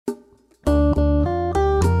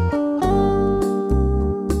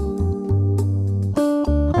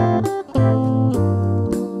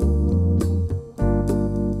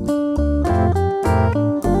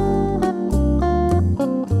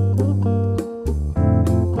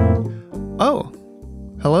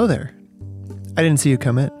I didn't see you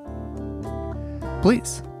come in.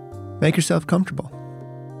 Please, make yourself comfortable.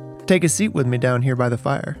 Take a seat with me down here by the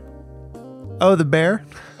fire. Oh, the bear?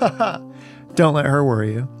 Don't let her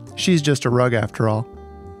worry you. She's just a rug after all.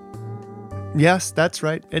 Yes, that's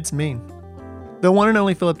right, it's me. The one and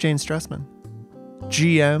only Phillip Jane Stressman.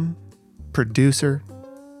 GM, producer,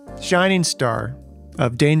 shining star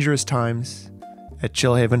of Dangerous Times at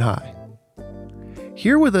Chillhaven High.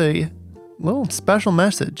 Here with a little special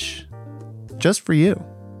message just for you.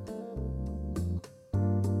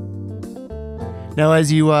 Now,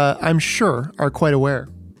 as you, I'm sure, are quite aware,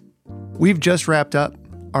 we've just wrapped up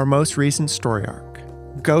our most recent story arc,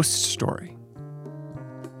 Ghost Story.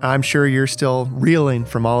 I'm sure you're still reeling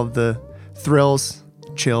from all of the thrills,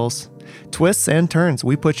 chills, twists, and turns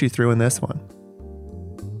we put you through in this one.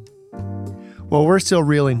 Well, we're still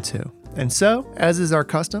reeling too. And so, as is our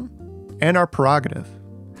custom and our prerogative,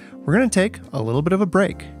 we're going to take a little bit of a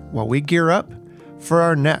break while we gear up for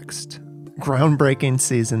our next groundbreaking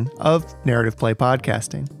season of narrative play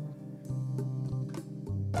podcasting.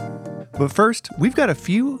 But first, we've got a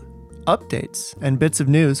few updates and bits of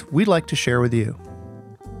news we'd like to share with you.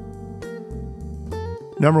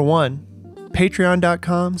 Number one,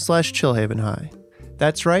 patreon.com/chillhavenhigh.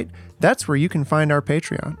 That's right, that's where you can find our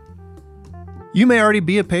Patreon. You may already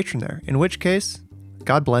be a patron there, in which case,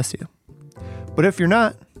 God bless you. But if you're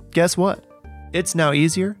not, guess what? It's now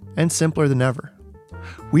easier and simpler than ever.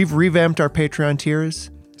 We've revamped our Patreon tiers,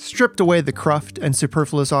 stripped away the cruft and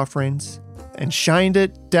superfluous offerings, and shined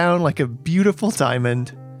it down like a beautiful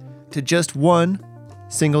diamond to just one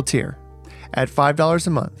single tier at $5 a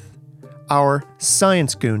month. Our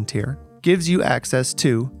Science Goon tier gives you access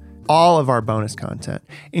to all of our bonus content,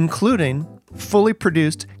 including fully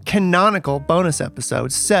produced canonical bonus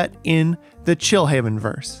episodes set in the Chillhaven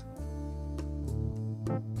verse.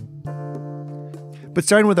 But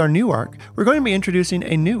starting with our new arc, we're going to be introducing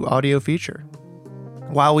a new audio feature.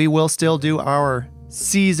 While we will still do our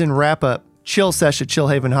season wrap-up Chill Sesh at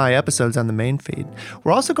Chillhaven High episodes on the main feed,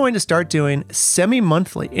 we're also going to start doing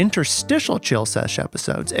semi-monthly interstitial Chill Sesh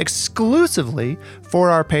episodes exclusively for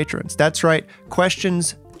our patrons. That's right,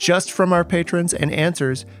 questions just from our patrons and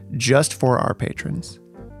answers just for our patrons.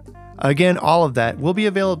 Again, all of that will be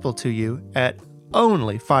available to you at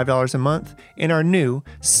only $5 a month in our new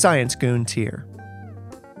Science Goon tier.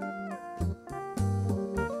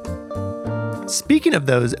 Speaking of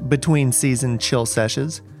those between-season chill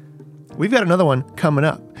sessions, we've got another one coming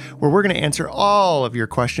up where we're going to answer all of your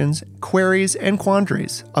questions, queries, and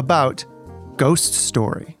quandaries about Ghost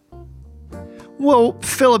Story. Well,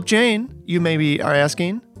 Phillip Jane, you maybe are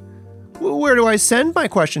asking, where do I send my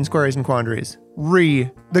questions, queries, and quandaries?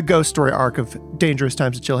 The Ghost Story arc of Dangerous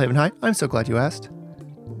Times at Chillhaven High. I'm so glad you asked.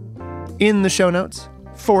 In the show notes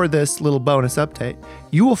for this little bonus update,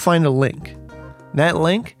 you will find a link. That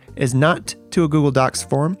link is not to a Google Docs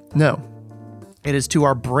form. No, it is to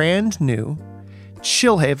our brand new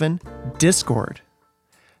Chillhaven Discord.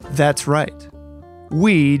 That's right.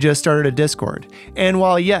 We just started a Discord. And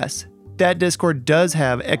while yes, that Discord does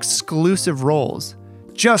have exclusive roles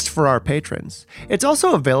just for our patrons, it's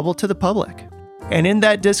also available to the public. And in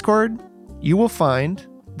that Discord, you will find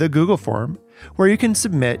the Google form where you can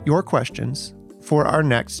submit your questions for our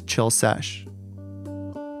next Chill Sesh.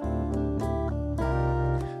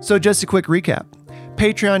 So just a quick recap.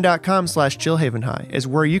 Patreon.com/chillhavenhigh is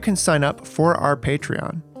where you can sign up for our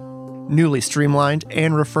Patreon, newly streamlined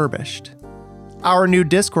and refurbished. Our new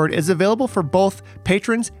Discord is available for both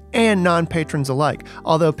patrons and non-patrons alike,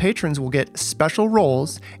 although patrons will get special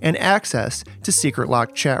roles and access to secret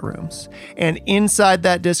locked chat rooms. And inside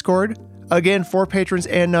that Discord, again for patrons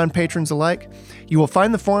and non-patrons alike, you will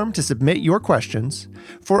find the form to submit your questions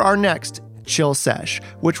for our next Chill Sesh,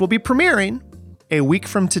 which will be premiering a week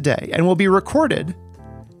from today and will be recorded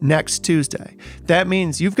next Tuesday. That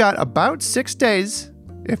means you've got about 6 days,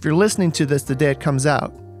 if you're listening to this the day it comes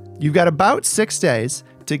out, you've got about 6 days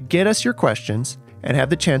to get us your questions and have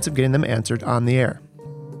the chance of getting them answered on the air.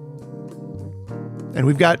 And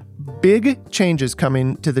we've got big changes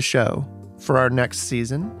coming to the show for our next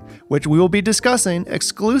season, which we will be discussing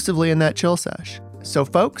exclusively in that Chill Sesh. So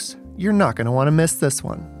folks, you're not going to want to miss this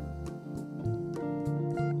one.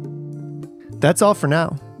 That's all for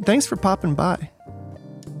now. Thanks for popping by.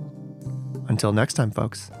 Until next time,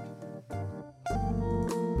 folks.